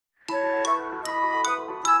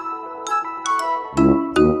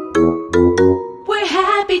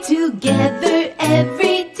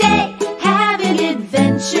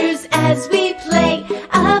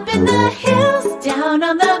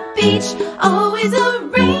always a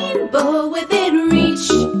rainbow within reach.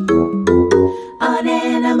 On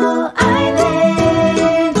Animal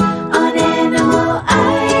Island, on Animal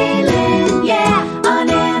Island, yeah, on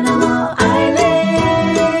Animal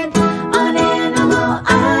Island, on Animal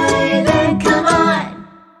Island, come on.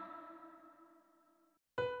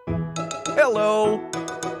 Hello.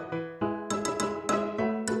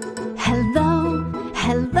 Hello,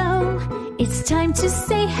 hello, it's time to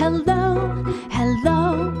say hello.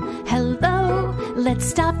 Hello, hello, let's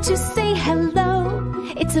stop to say hello.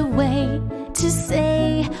 It's a way to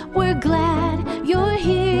say we're glad you're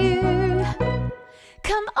here.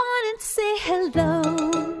 Come on and say hello.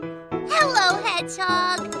 Hello,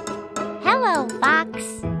 Hedgehog. Hello, Fox.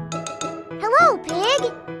 Hello, Pig.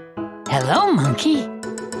 Hello, Monkey.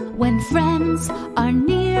 When friends are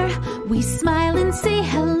near, we smile and say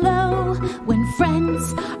hello. When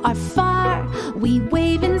friends are far, we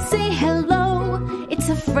wave and say hello. It's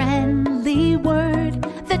a friendly word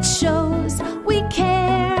that shows we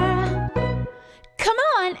care. Come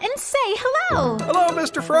on and say hello. Hello,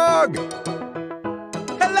 Mr. Frog.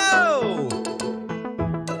 Hello.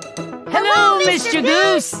 Hello, Mr.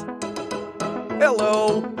 Goose.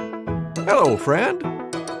 Hello. Hello, friend.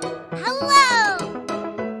 Hello.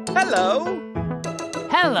 Hello.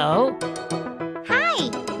 Hello. Hi,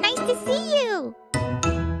 nice to see you.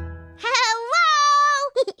 Hello.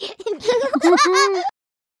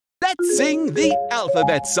 Let's sing the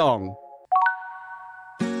alphabet song.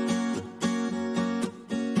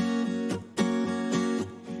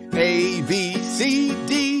 A, B, C,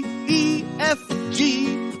 D, E, F,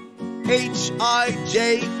 G, H, I,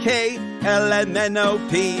 J, K, L, M, N, O,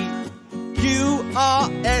 P, Q, R,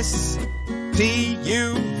 S, T,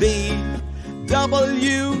 U, V,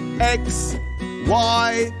 W, X,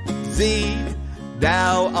 Y, Z.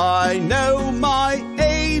 Now I know my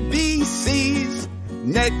ABCs.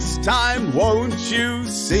 Next time, won't you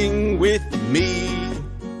sing with me?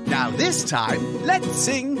 Now this time, let's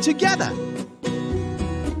sing together.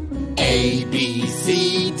 A, B,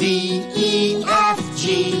 C, D, E, F,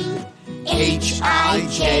 G, H, I,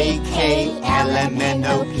 J, K, L, M, N,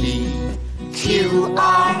 O, P, Q,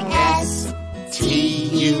 R, S, T,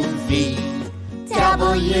 U, V,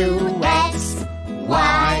 W, X,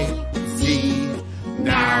 Y, Z.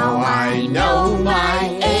 Now I know my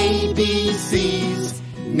ABCs.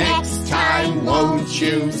 Next time, won't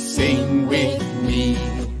you sing with me?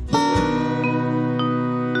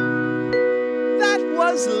 That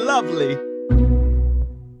was lovely.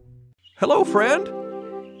 Hello, friend.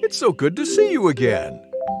 It's so good to see you again.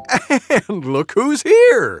 And look who's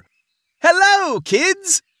here. Hello,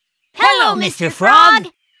 kids. Hello, Mr. Frog.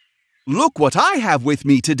 Look what I have with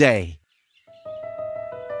me today.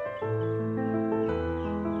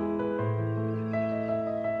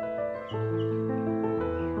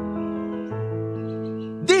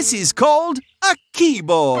 This is called a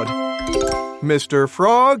keyboard. Mr.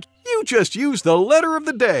 Frog, you just used the letter of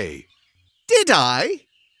the day. Did I?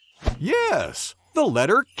 Yes, the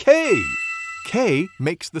letter K. K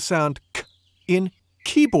makes the sound K in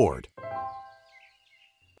keyboard.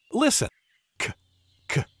 Listen. K,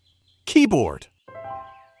 K, keyboard.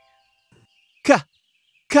 K,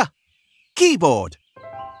 K, keyboard.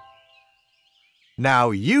 Now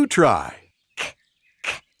you try.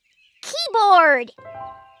 Keyboard.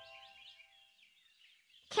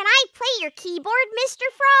 Can I play your keyboard, Mr.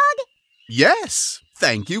 Frog? Yes,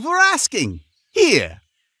 thank you for asking. Here.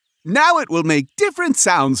 Now it will make different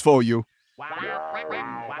sounds for you.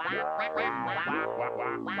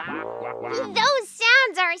 Those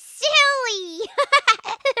sounds are silly.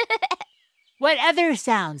 What other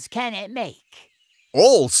sounds can it make?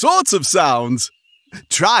 All sorts of sounds.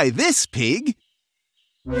 Try this, Pig.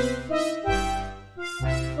 Wow,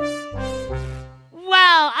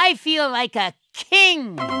 I feel like a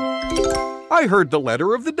king. I heard the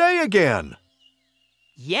letter of the day again.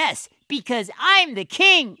 Yes, because I'm the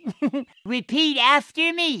king. Repeat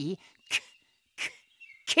after me.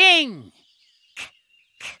 King.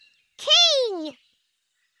 King.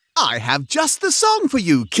 I have just the song for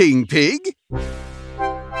you, King Pig.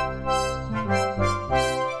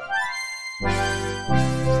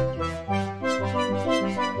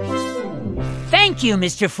 Thank you,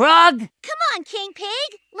 Mr. Frog. Come on, King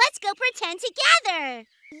Pig. Let's go pretend together.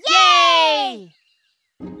 Yay!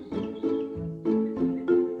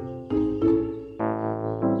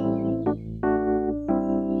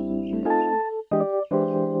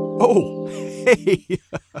 Oh, hey,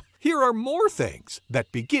 here are more things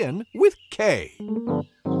that begin with K.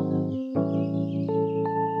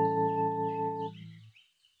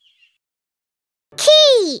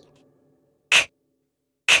 Key.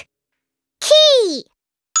 Key.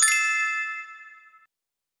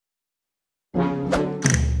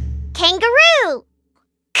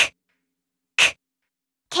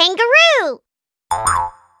 Kangaroo.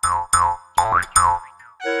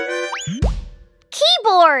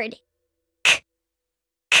 Keyboard.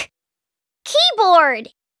 Keyboard.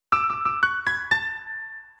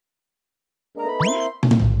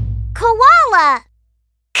 Koala.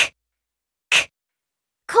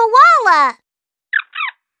 Koala.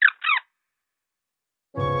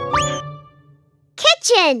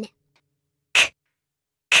 Kitchen.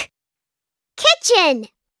 Kitchen.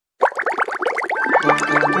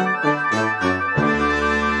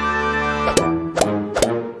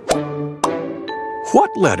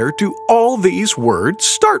 What letter do all these words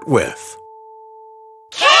start with?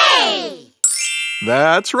 K.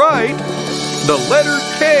 That's right. The letter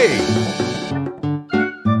K.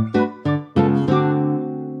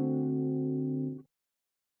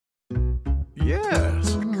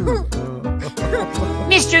 Yes.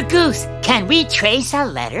 Mr. Goose, can we trace a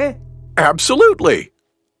letter? Absolutely.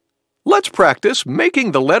 Let's practice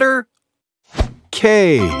making the letter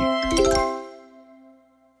K.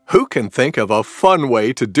 Who can think of a fun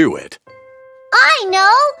way to do it? I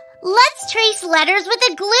know. Let's trace letters with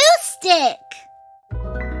a glue stick.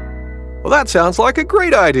 Well, that sounds like a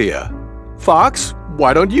great idea. Fox,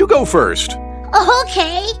 why don't you go first?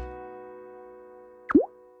 Okay.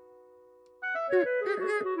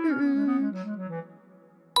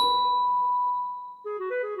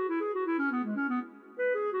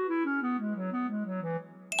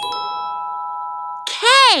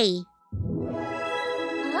 K.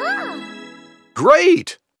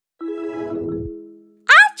 Great!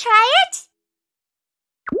 I'll try it.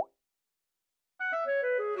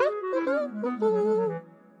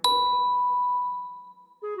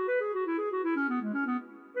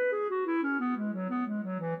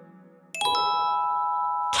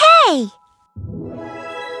 K.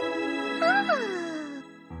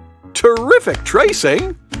 Terrific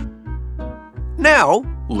tracing! Now,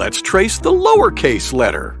 let's trace the lowercase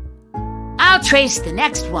letter. I'll trace the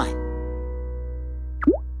next one.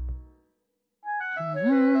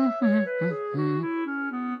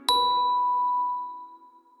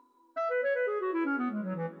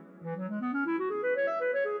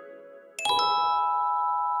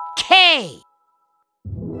 K.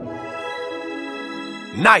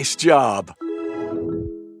 Nice job!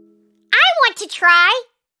 I want to try.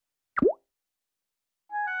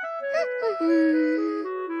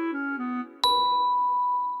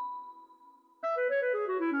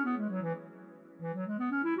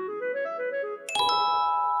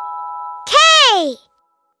 K.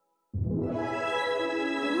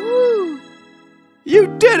 Ooh. You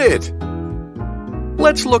did it!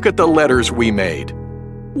 Let's look at the letters we made.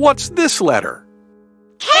 What's this letter?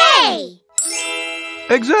 K.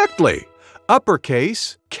 Exactly.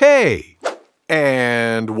 Uppercase K.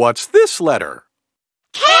 And what's this letter?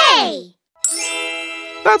 K.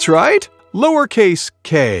 That's right. Lowercase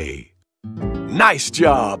k. Nice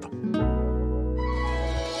job.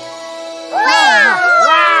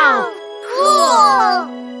 Wow! Cool!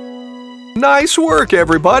 Nice work,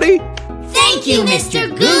 everybody. Thank you, Mr.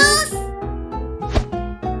 Goose!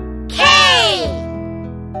 K!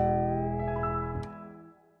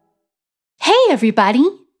 Hey everybody!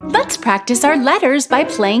 Let's practice our letters by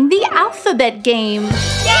playing the alphabet game. Yay!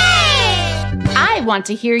 I want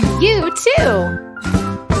to hear you too.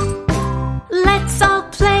 Let's all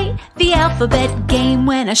play the alphabet game.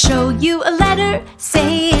 When I show you a letter,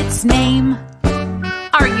 say its name.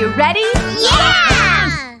 Are you ready? Yeah!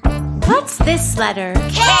 What's this letter?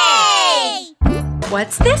 K!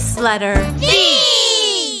 What's this letter?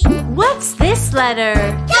 V! What's this letter?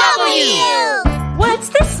 W! What's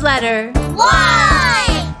this letter?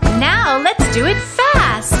 Y! Now let's do it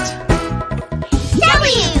fast.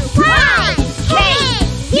 W! Y! K!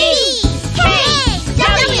 V! K!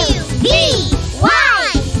 W! V!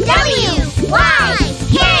 Y! W! Y!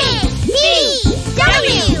 K! V!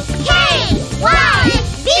 W! K! Y!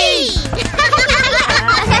 V!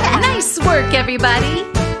 Nice work, everybody.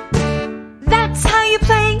 That's how you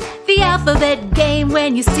play the alphabet game.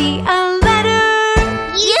 When you see a letter,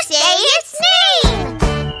 You say its name!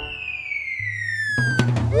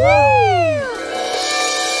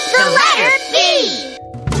 The letter B!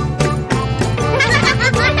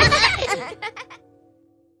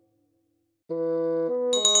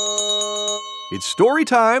 It's story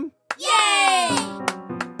time. Yay!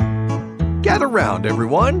 Gather round,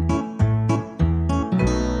 everyone.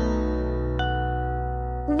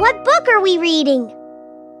 What book are we reading?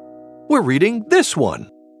 We're reading this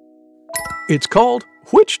one. It's called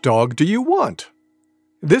Which Dog Do You Want?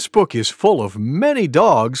 This book is full of many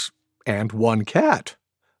dogs and one cat.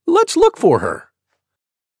 Let's look for her.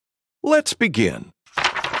 Let's begin.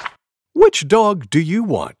 Which Dog Do You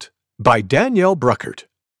Want? By Danielle Bruckert.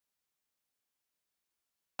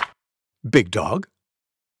 Big dog.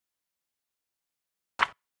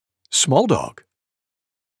 Small dog.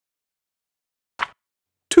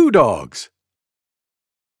 Two dogs.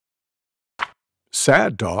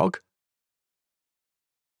 Sad dog.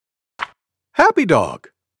 Happy dog.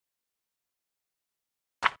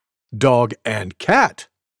 Dog and cat.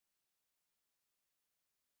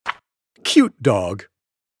 Cute dog.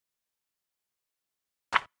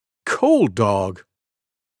 Cold dog.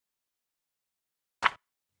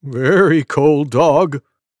 Very cold dog.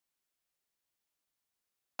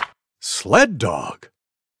 Sled dog.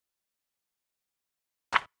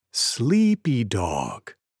 Sleepy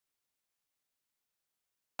dog.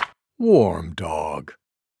 Warm dog.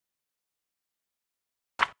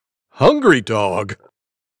 Hungry dog.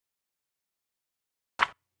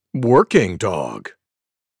 Working dog.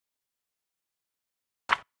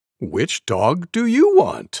 Which dog do you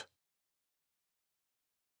want?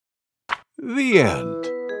 The end.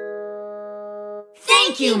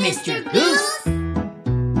 Thank you, Mr. Goose.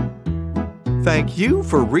 Thank you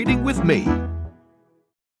for reading with me.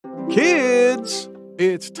 Kids,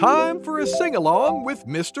 it's time for a sing-along with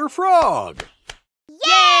Mr. Frog.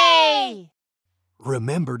 Yay!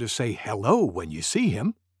 Remember to say hello when you see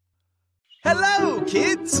him. Hello,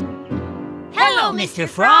 kids! Hello, Mr.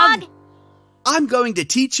 Frog. I'm going to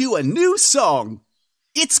teach you a new song.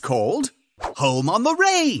 It's called Home on the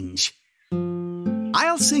Range.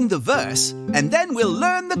 I'll sing the verse and then we'll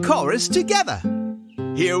learn the chorus together.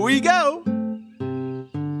 Here we go.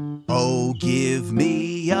 Oh, give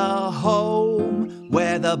me a home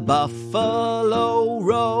where the buffalo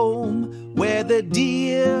roam, where the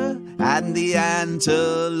deer and the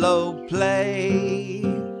antelope play,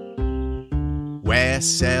 where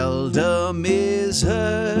seldom is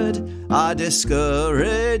heard a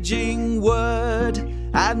discouraging word,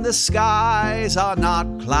 and the skies are not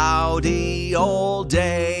cloudy all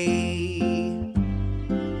day.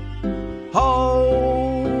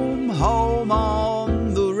 Home, home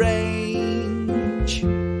on the range,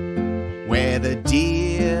 where the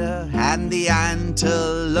deer and the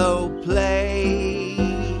antelope play,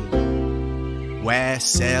 where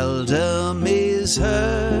seldom is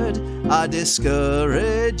heard a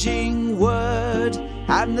discouraging word,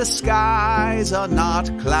 and the skies are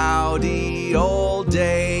not cloudy all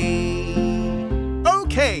day.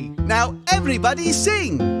 Okay, now everybody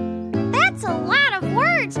sing. That's a lot of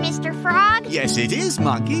words, Mr. Frog. Yes, it is,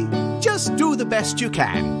 Monkey. Just do the best you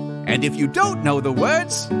can. And if you don't know the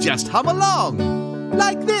words, just hum along.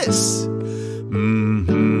 Like this.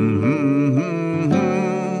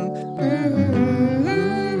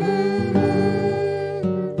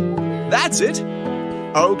 That's it.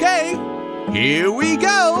 Okay, here we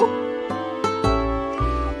go.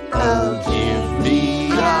 Oh, give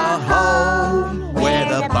me a home where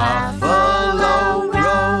the buffalo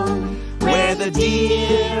roam, where the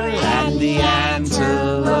deer and the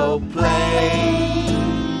antelope play,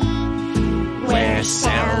 where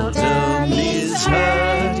seldom is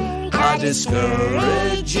heard a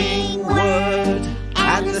discouraging word,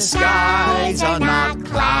 and the skies are not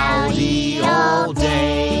cloudy all day.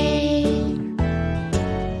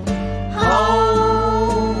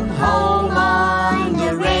 Home, home on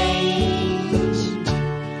the range,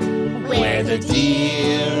 where the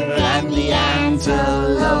deer and the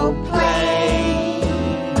antelope play,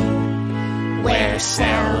 where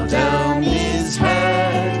seldom is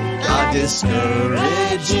heard a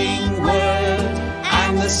discouraging word,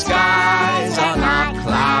 and the skies are not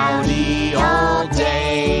cloudy all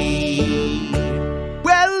day.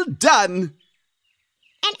 Well done!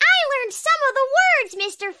 And I learned some of the words,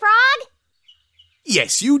 Mr. Frog.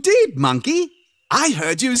 Yes, you did, Monkey. I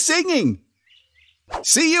heard you singing.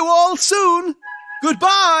 See you all soon.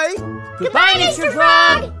 Goodbye. Goodbye, Mr.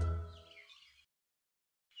 Frog.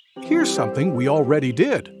 Here's something we already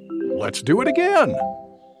did. Let's do it again.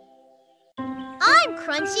 I'm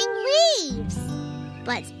crunching leaves,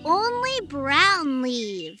 but only brown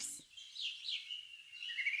leaves.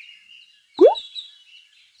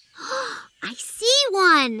 I see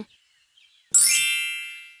one.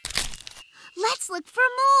 Let's look for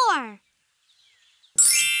more.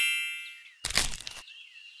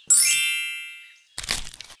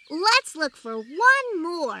 Let's look for one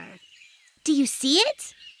more. Do you see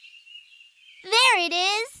it? There it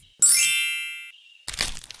is.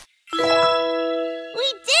 We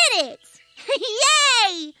did it!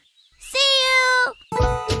 Yay! See you!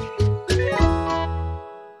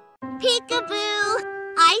 Peekaboo,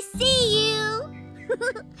 I see you.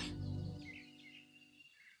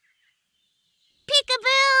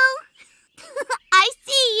 Peekaboo, I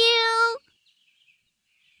see you.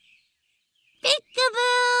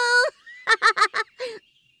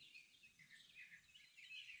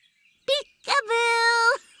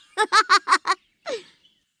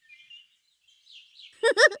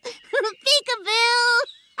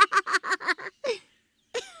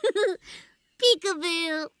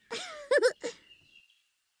 Peekaboo.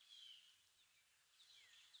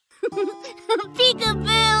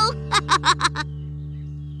 Peekaboo.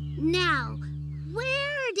 Now,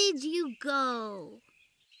 where did you go?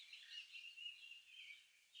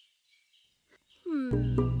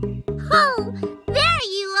 Oh, there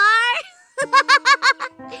you are!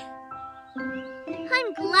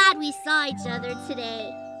 I'm glad we saw each other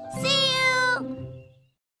today. See you!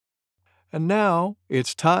 And now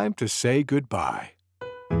it's time to say goodbye.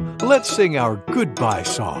 Let's sing our goodbye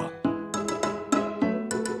song.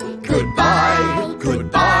 Goodbye,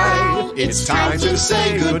 goodbye, it's time to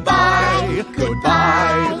say goodbye.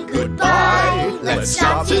 Goodbye, goodbye, let's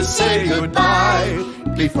stop to say goodbye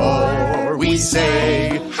before we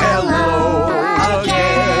say hello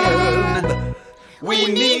again. We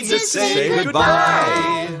need to say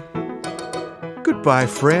goodbye. Goodbye,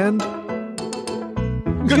 friend.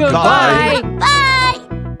 Goodbye. Bye!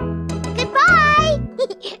 Goodbye!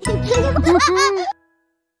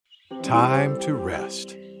 Time to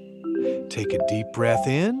rest. Take a deep breath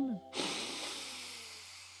in.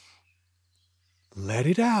 Let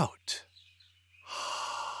it out.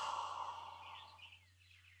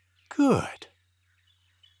 Good.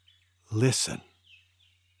 Listen.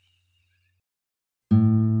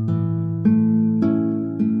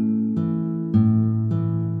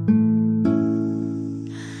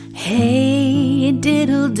 Hey,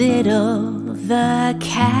 diddle diddle, the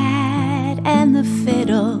cat and the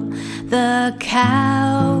fiddle, the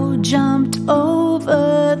cow jumped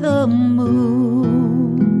over the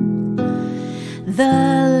moon.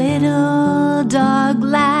 The little dog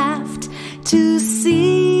laughed to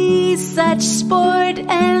see such sport,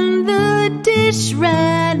 and the dish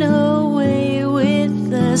ran away with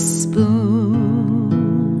the spoon.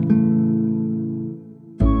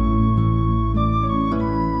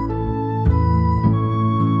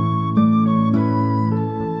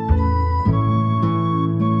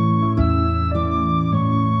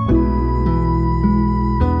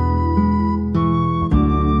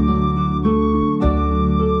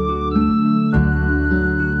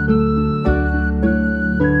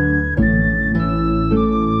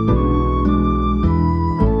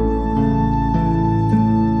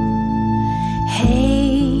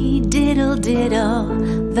 Diddle,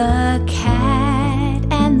 the cat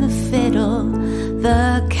and the fiddle,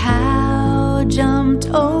 the cow jumped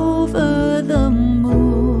over the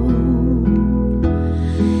moon.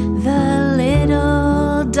 The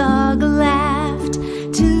little dog laughed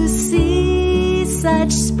to see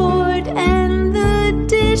such sport, and the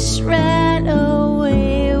dish ran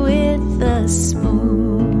away with the spoon.